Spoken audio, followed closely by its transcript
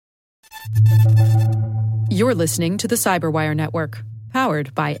You're listening to the Cyberwire Network,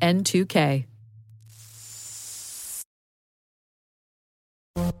 powered by N2K.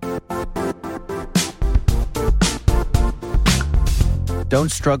 Don't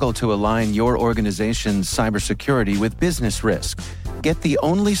struggle to align your organization's cybersecurity with business risk. Get the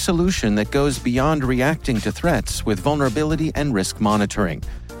only solution that goes beyond reacting to threats with vulnerability and risk monitoring.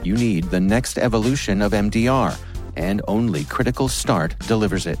 You need the next evolution of MDR, and only Critical Start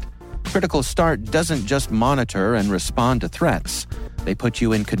delivers it. Critical Start doesn't just monitor and respond to threats. They put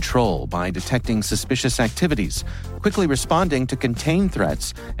you in control by detecting suspicious activities, quickly responding to contain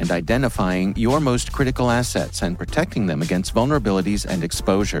threats, and identifying your most critical assets and protecting them against vulnerabilities and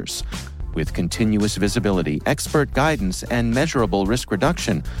exposures. With continuous visibility, expert guidance, and measurable risk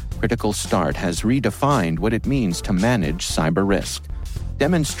reduction, Critical Start has redefined what it means to manage cyber risk.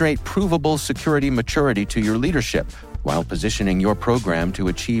 Demonstrate provable security maturity to your leadership while positioning your program to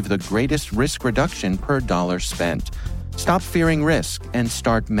achieve the greatest risk reduction per dollar spent. Stop fearing risk and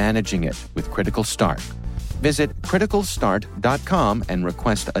start managing it with Critical Start. Visit criticalstart.com and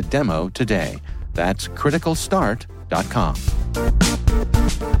request a demo today. That's criticalstart.com.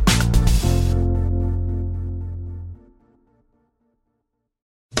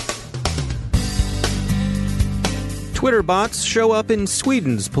 Twitter bots show up in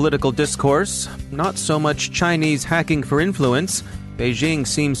Sweden's political discourse. Not so much Chinese hacking for influence. Beijing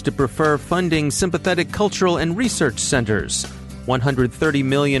seems to prefer funding sympathetic cultural and research centers. 130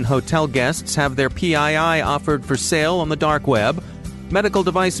 million hotel guests have their PII offered for sale on the dark web. Medical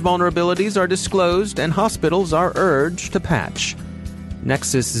device vulnerabilities are disclosed, and hospitals are urged to patch.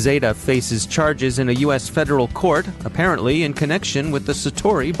 Nexus Zeta faces charges in a U.S. federal court, apparently in connection with the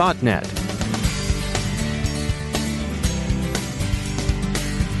Satori botnet.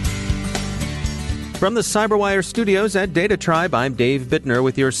 From the Cyberwire studios at Data Tribe, I'm Dave Bittner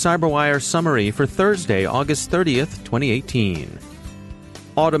with your Cyberwire summary for Thursday, August 30th, 2018.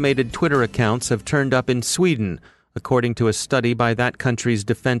 Automated Twitter accounts have turned up in Sweden, according to a study by that country's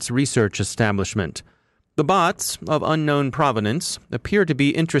defense research establishment. The bots, of unknown provenance, appear to be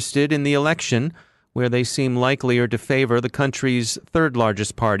interested in the election, where they seem likelier to favor the country's third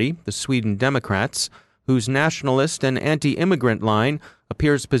largest party, the Sweden Democrats, whose nationalist and anti-immigrant line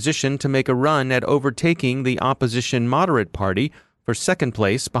appears positioned to make a run at overtaking the opposition moderate party for second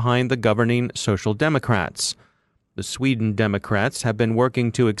place behind the governing Social Democrats. The Sweden Democrats have been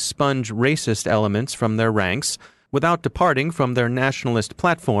working to expunge racist elements from their ranks without departing from their nationalist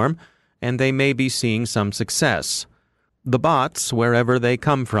platform, and they may be seeing some success. The bots, wherever they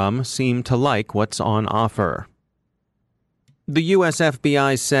come from, seem to like what's on offer. The U.S.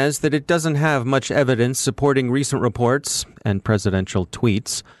 FBI says that it doesn't have much evidence supporting recent reports and presidential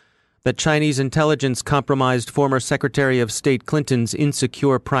tweets that Chinese intelligence compromised former Secretary of State Clinton's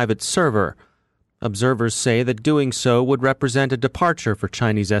insecure private server. Observers say that doing so would represent a departure for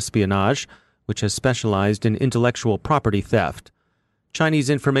Chinese espionage, which has specialized in intellectual property theft. Chinese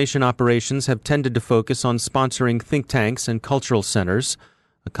information operations have tended to focus on sponsoring think tanks and cultural centers,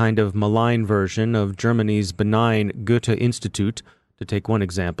 a kind of malign version of Germany's benign Goethe Institute, to take one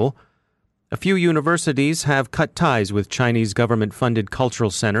example. A few universities have cut ties with Chinese government-funded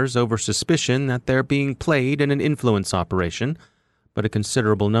cultural centers over suspicion that they're being played in an influence operation, but a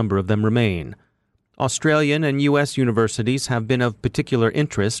considerable number of them remain. Australian and U.S. universities have been of particular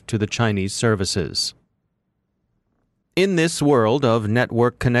interest to the Chinese services. In this world of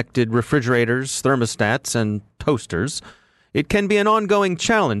network-connected refrigerators, thermostats, and toasters, it can be an ongoing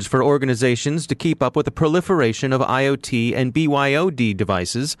challenge for organizations to keep up with the proliferation of IoT and BYOD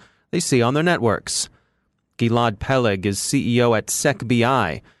devices they see on their networks. Gilad Peleg is CEO at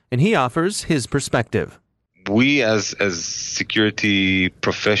SecBI, and he offers his perspective. We as security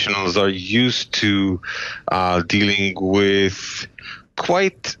professionals are used to dealing with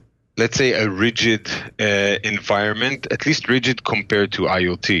quite, let's say, a rigid environment, at least rigid compared to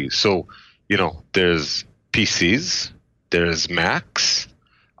IoT. So, there's PCs, there's Macs,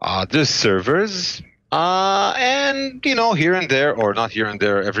 there's servers, and, here and there, or not here and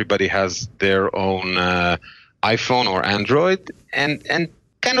there, everybody has their own iPhone or Android, and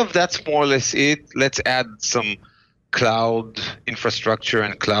kind of that's more or less it. Let's add some cloud infrastructure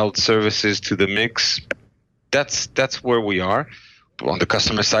and cloud services to the mix. That's where we are on the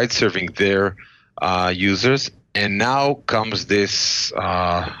customer side, serving their users. And now comes this,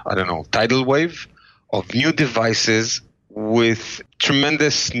 tidal wave of new devices with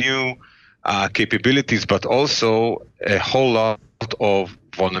tremendous new capabilities, but also a whole lot of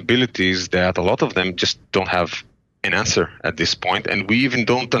vulnerabilities that a lot of them just don't have an answer at this point, and we even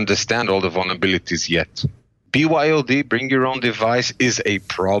don't understand all the vulnerabilities yet. BYOD, bring your own device, is a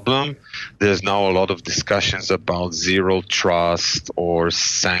problem. There's now a lot of discussions about zero trust or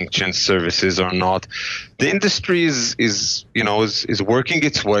sanctioned services or not. The industry is working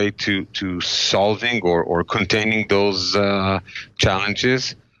its way to solving or containing those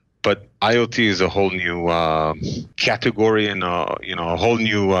challenges. But IoT is a whole new category and a whole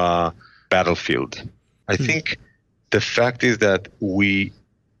new battlefield. I think the fact is that we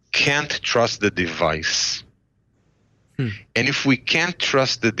can't trust the device. And if we can't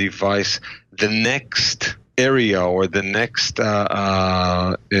trust the device, the next area or the next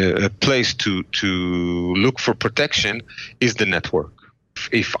place to look for protection is the network.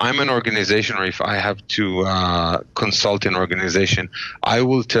 If I'm an organization or if I have to consult an organization, I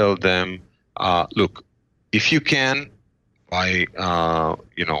will tell them, look, if you can, buy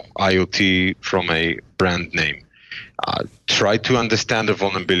IoT from a brand name. Try to understand the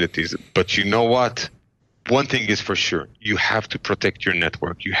vulnerabilities. But you know what? One thing is for sure, you have to protect your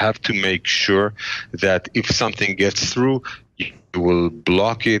network. You have to make sure that if something gets through, you will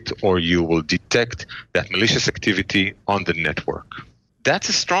block it or you will detect that malicious activity on the network. That's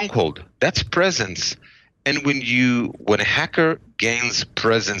a stronghold. That's presence. And when a hacker gains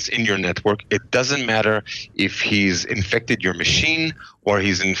presence in your network, it doesn't matter if he's infected your machine or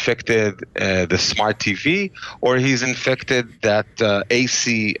he's infected the smart TV or he's infected that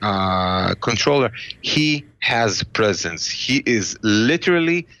AC controller. He has presence. He is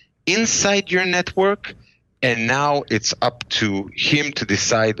literally inside your network, and now it's up to him to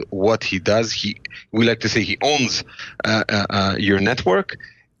decide what he does. We like to say he owns your network,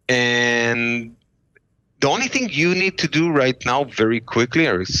 and the only thing you need to do right now very quickly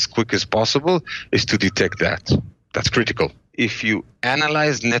or as quick as possible is to detect that. That's critical. If you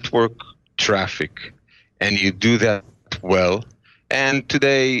analyze network traffic and you do that well, and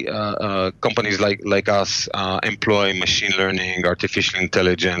today companies like us employ machine learning, artificial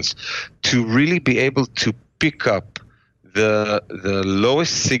intelligence to really be able to pick up the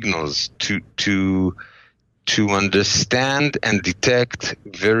lowest signals to understand and detect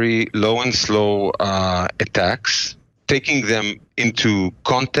very low and slow attacks, taking them into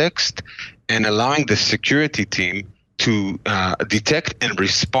context and allowing the security team to detect and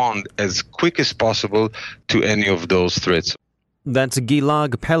respond as quick as possible to any of those threats. That's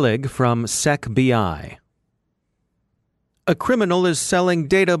Gilad Peleg from SecBI. A criminal is selling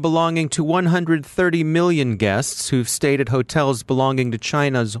data belonging to 130 million guests who've stayed at hotels belonging to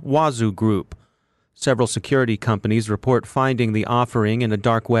China's Huazhu Group. Several security companies report finding the offering in a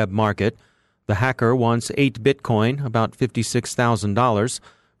dark web market. The hacker wants 8 Bitcoin, about $56,000,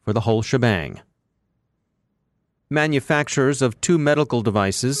 for the whole shebang. Manufacturers of 2 medical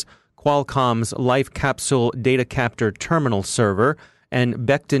devices, Qualcomm's Life Capsule Data Captor Terminal Server and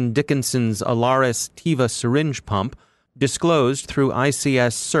Becton Dickinson's Alaris Tiva Syringe Pump, disclosed through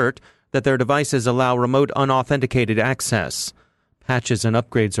ICS CERT that their devices allow remote unauthenticated access. Patches and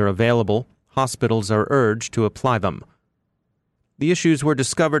upgrades are available. Hospitals are urged to apply them. The issues were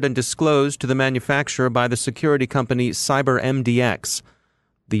discovered and disclosed to the manufacturer by the security company CyberMDX.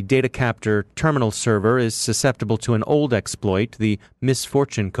 The data captor terminal server is susceptible to an old exploit, the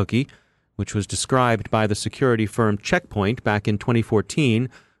misfortune cookie, which was described by the security firm Checkpoint back in 2014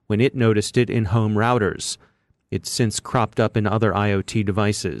 when it noticed it in home routers. It's since cropped up in other IoT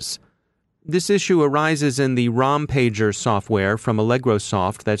devices. This issue arises in the ROM Pager software from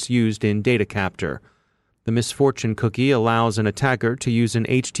AllegroSoft that's used in Data Captor. The misfortune cookie allows an attacker to use an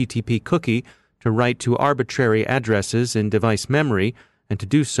HTTP cookie to write to arbitrary addresses in device memory and to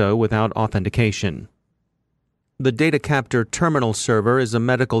do so without authentication. The Data Captor terminal server is a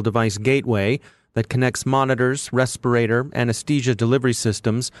medical device gateway that connects monitors, respirator, anesthesia delivery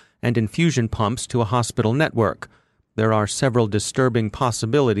systems, and infusion pumps to a hospital network. There are several disturbing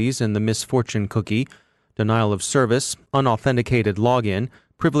possibilities in the misfortune cookie: denial of service, unauthenticated login,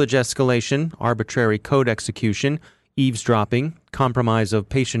 privilege escalation, arbitrary code execution, eavesdropping, compromise of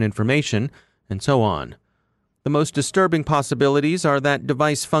patient information, and so on. The most disturbing possibilities are that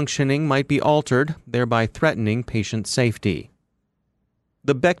device functioning might be altered, thereby threatening patient safety.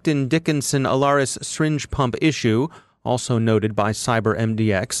 The Becton Dickinson Alaris syringe pump issue, also noted by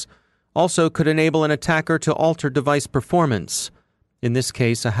CyberMDX, also could enable an attacker to alter device performance. In this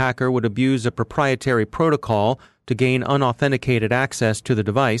case, a hacker would abuse a proprietary protocol to gain unauthenticated access to the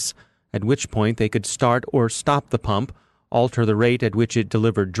device, at which point they could start or stop the pump, alter the rate at which it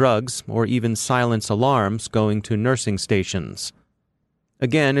delivered drugs, or even silence alarms going to nursing stations.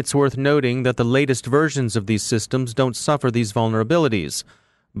 Again, it's worth noting that the latest versions of these systems don't suffer these vulnerabilities,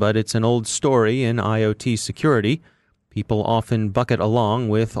 but it's an old story in IoT security. People often bucket along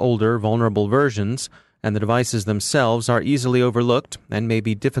with older, vulnerable versions, and the devices themselves are easily overlooked and may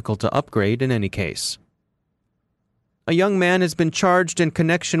be difficult to upgrade in any case. A young man has been charged in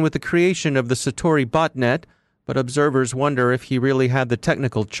connection with the creation of the Satori botnet, but observers wonder if he really had the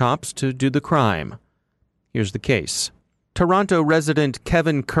technical chops to do the crime. Here's the case. Toronto resident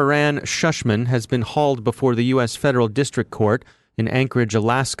Kevin Karan Shushman has been hauled before the U.S. Federal District Court in Anchorage,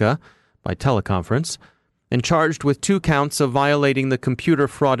 Alaska, by teleconference, and charged with 2 counts of violating the Computer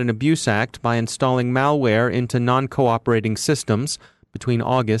Fraud and Abuse Act by installing malware into non-cooperating systems between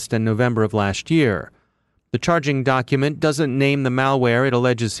August and November of last year. The charging document doesn't name the malware it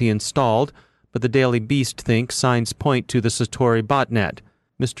alleges he installed, but the Daily Beast thinks signs point to the Satori botnet.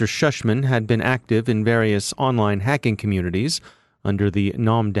 Mr. Shushman had been active in various online hacking communities under the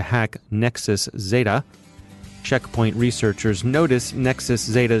nom de hack Nexus Zeta. Checkpoint researchers noticed Nexus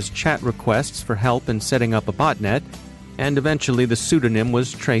Zeta's chat requests for help in setting up a botnet, and eventually the pseudonym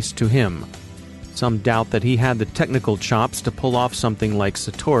was traced to him. Some doubt that he had the technical chops to pull off something like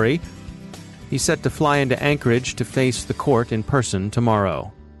Satori. He's set to fly into Anchorage to face the court in person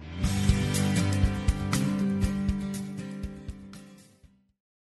tomorrow.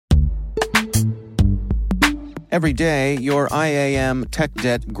 Every day, your IAM tech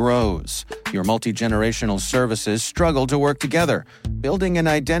debt grows. Your multi-generational services struggle to work together. Building an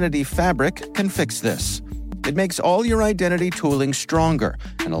identity fabric can fix this. It makes all your identity tooling stronger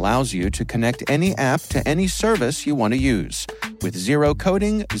and allows you to connect any app to any service you want to use, with zero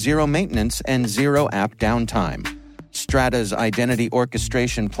coding, zero maintenance, and zero app downtime. Strata's identity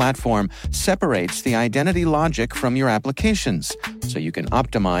orchestration platform separates the identity logic from your applications, so you can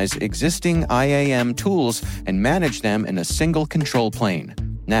optimize existing IAM tools and manage them in a single control plane.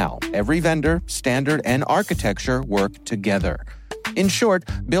 Now, every vendor, standard, and architecture work together. In short,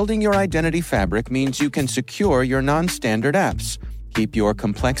 building your identity fabric means you can secure your non-standard apps, keep your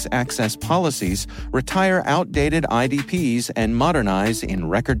complex access policies, retire outdated IDPs, and modernize in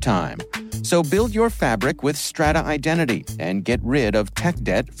record time. So build your fabric with Strata Identity and get rid of tech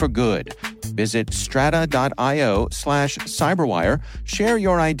debt for good. Visit strata.io/cyberwire, share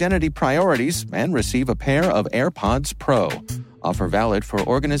your identity priorities, and receive a pair of AirPods Pro. Offer valid for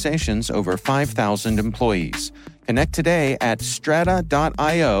organizations over 5,000 employees. Connect today at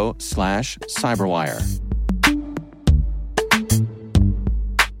strata.io/cyberwire.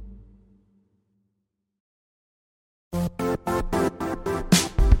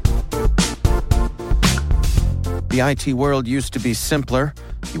 The IT world used to be simpler.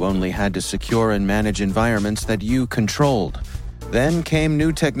 You only had to secure and manage environments that you controlled. Then came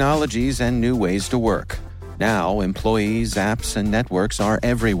new technologies and new ways to work. Now, employees, apps, and networks are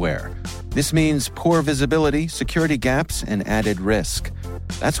everywhere. This means poor visibility, security gaps, and added risk.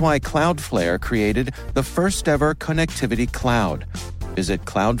 That's why Cloudflare created the first-ever connectivity cloud. Visit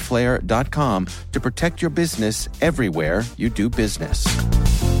cloudflare.com to protect your business everywhere you do business.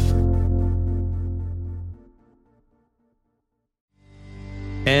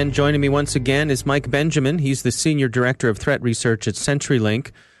 And joining me once again is Mike Benjamin. He's the Senior Director of Threat Research at CenturyLink.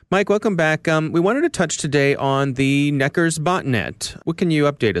 Mike, welcome back. We wanted to touch today on the Neckers botnet. What can you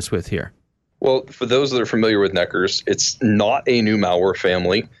update us with here? Well, for those that are familiar with Neckers, it's not a new malware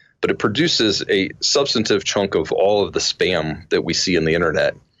family, but it produces a substantive chunk of all of the spam that we see in the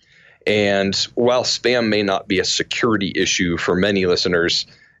internet. And while spam may not be a security issue for many listeners,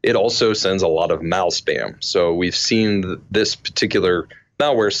 it also sends a lot of mal spam. So we've seen this particular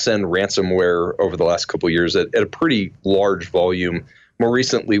malware send ransomware over the last couple of years at a pretty large volume. More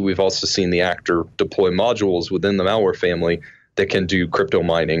recently, we've also seen the actor deploy modules within the malware family that can do crypto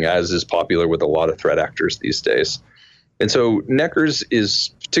mining, as is popular with a lot of threat actors these days. And so Neckers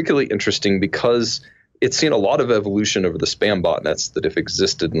is particularly interesting because it's seen a lot of evolution over the spam botnets that have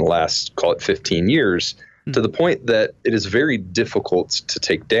existed in the last, call it 15 years, to the point that it is very difficult to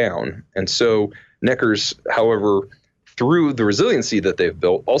take down. And so Neckers, however, through the resiliency that they've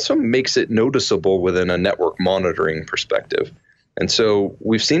built, also makes it noticeable within a network monitoring perspective. And so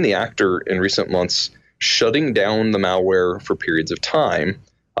we've seen the actor in recent months shutting down the malware for periods of time.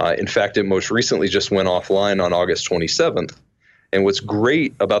 In fact, it most recently just went offline on August 27th. And what's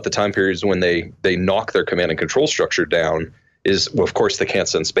great about the time periods when they knock their command and control structure down is, well, of course, they can't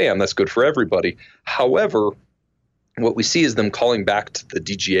send spam. That's good for everybody. However, what we see is them calling back to the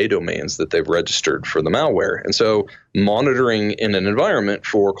DGA domains that they've registered for the malware. And so monitoring in an environment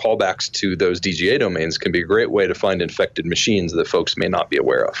for callbacks to those DGA domains can be a great way to find infected machines that folks may not be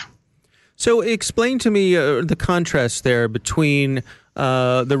aware of. So explain to me the contrast there between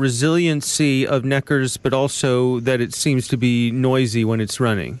the resiliency of Neckers, but also that it seems to be noisy when it's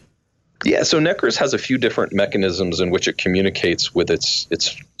running. Yeah, so Neckers has a few different mechanisms in which it communicates with its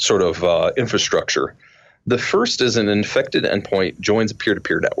sort of infrastructure. The first is an infected endpoint joins a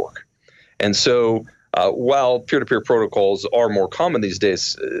peer-to-peer network. And so while peer-to-peer protocols are more common these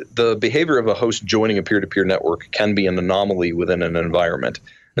days, the behavior of a host joining a peer-to-peer network can be an anomaly within an environment.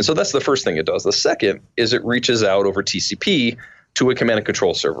 And so that's the first thing it does. The second is it reaches out over TCP to a command and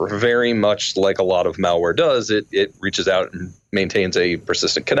control server. Very much like a lot of malware does, it reaches out and maintains a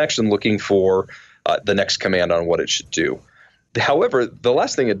persistent connection looking for the next command on what it should do. However, the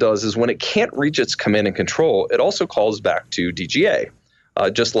last thing it does is when it can't reach its command and control, it also calls back to DGA,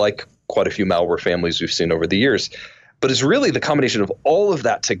 just like quite a few malware families we've seen over the years. But it's really the combination of all of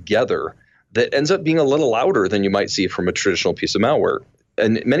that together that ends up being a little louder than you might see from a traditional piece of malware.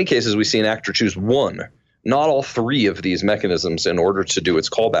 In many cases, we see an actor choose one, not all three of these mechanisms in order to do its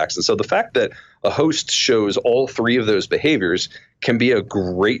callbacks. And so the fact that a host shows all three of those behaviors can be a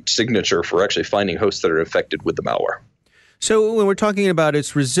great signature for actually finding hosts that are infected with the malware. So when we're talking about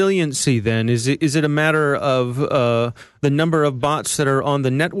its resiliency, then, is it a matter of the number of bots that are on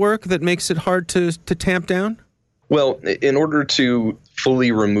the network that makes it hard to tamp down? Well, in order to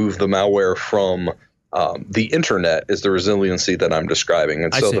fully remove the malware from the internet is the resiliency that I'm describing.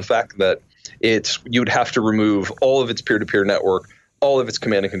 And so the fact that you'd have to remove all of its peer-to-peer network, all of its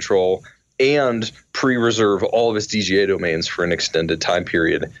command and control, and pre-reserve all of its DGA domains for an extended time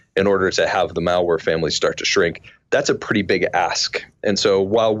period in order to have the malware family start to shrink. That's a pretty big ask. And so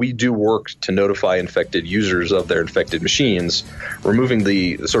while we do work to notify infected users of their infected machines, removing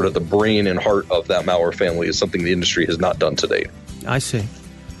the sort of the brain and heart of that malware family is something the industry has not done to date. I see.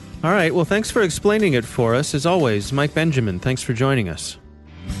 All right. Well, thanks for explaining it for us. As always, Mike Benjamin, thanks for joining us.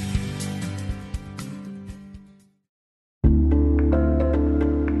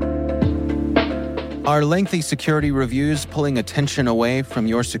 Are lengthy security reviews pulling attention away from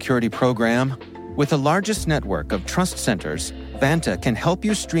your security program? With the largest network of trust centers, Vanta can help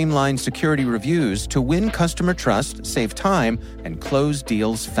you streamline security reviews to win customer trust, save time, and close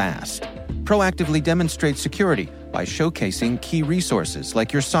deals fast. Proactively demonstrate security by showcasing key resources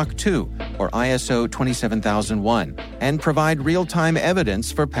like your SOC 2 or ISO 27001 and provide real-time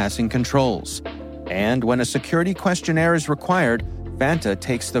evidence for passing controls. And when a security questionnaire is required, Vanta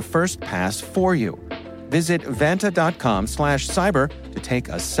takes the first pass for you. Visit vanta.com/cyber to take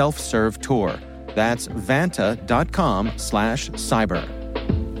a self-serve tour. That's vanta.com/cyber.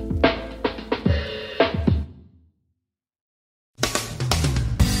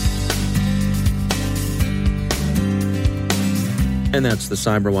 And that's the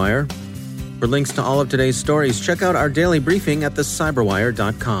Cyberwire. For links to all of today's stories, check out our daily briefing at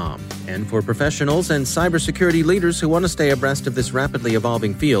thecyberwire.com. And for professionals and cybersecurity leaders who want to stay abreast of this rapidly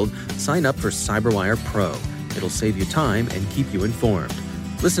evolving field, sign up for Cyberwire Pro. It'll save you time and keep you informed.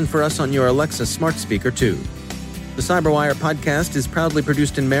 Listen for us on your Alexa smart speaker, too. The Cyberwire podcast is proudly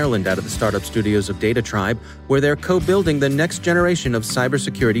produced in Maryland out of the startup studios of Data Tribe, where they're co-building the next generation of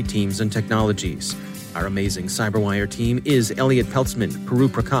cybersecurity teams and technologies. Our amazing Cyberwire team is Elliot Peltzman, Puru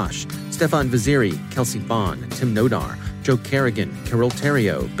Prakash, Stefan Vaziri, Kelsey Bond, Tim Nodar, Joe Kerrigan, Carol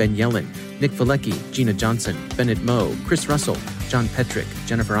Terrio, Ben Yellen, Nick Valecki, Gina Johnson, Bennett Moe, Chris Russell, John Petrick,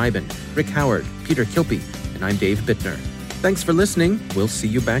 Jennifer Iben, Rick Howard, Peter Kilpie, and I'm Dave Bittner. Thanks for listening. We'll see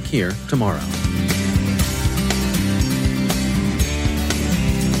you back here tomorrow.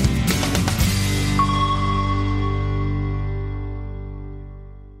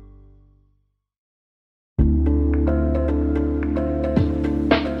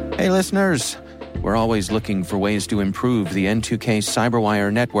 Hey listeners, we're always looking for ways to improve the N2K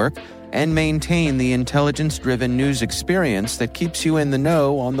Cyberwire network and maintain the intelligence-driven news experience that keeps you in the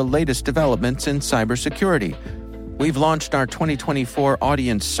know on the latest developments in cybersecurity. We've launched our 2024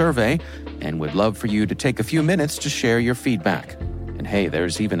 audience survey and would love for you to take a few minutes to share your feedback. And hey,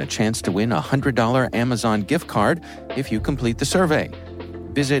 there's even a chance to win a $100 Amazon gift card if you complete the survey.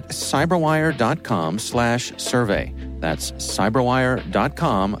 Visit cyberwire.com/survey. That's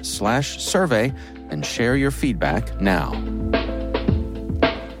cyberwire.com/survey and share your feedback now.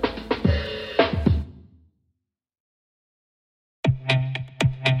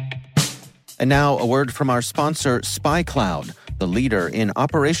 And now a word from our sponsor, SpyCloud, the leader in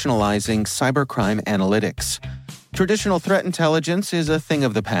operationalizing cybercrime analytics. Traditional threat intelligence is a thing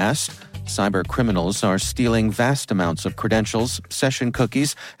of the past. Cyber criminals are stealing vast amounts of credentials, session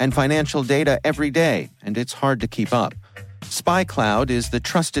cookies, and financial data every day, and it's hard to keep up. SpyCloud is the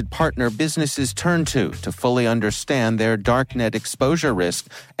trusted partner businesses turn to fully understand their darknet exposure risk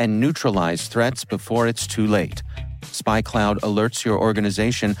and neutralize threats before it's too late. SpyCloud alerts your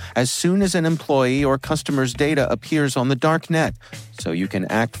organization as soon as an employee or customer's data appears on the dark net, so you can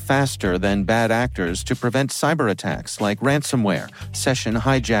act faster than bad actors to prevent cyber attacks like ransomware, session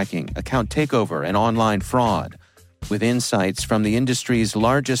hijacking, account takeover, and online fraud. With insights from the industry's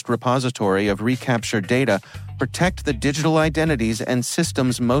largest repository of recaptured data, protect the digital identities and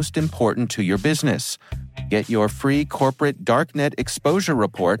systems most important to your business. Get your free corporate darknet exposure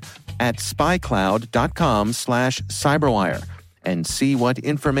report at spycloud.com/cyberwire and see what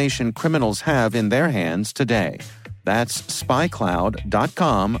information criminals have in their hands today. That's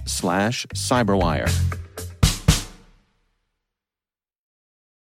spycloud.com/cyberwire.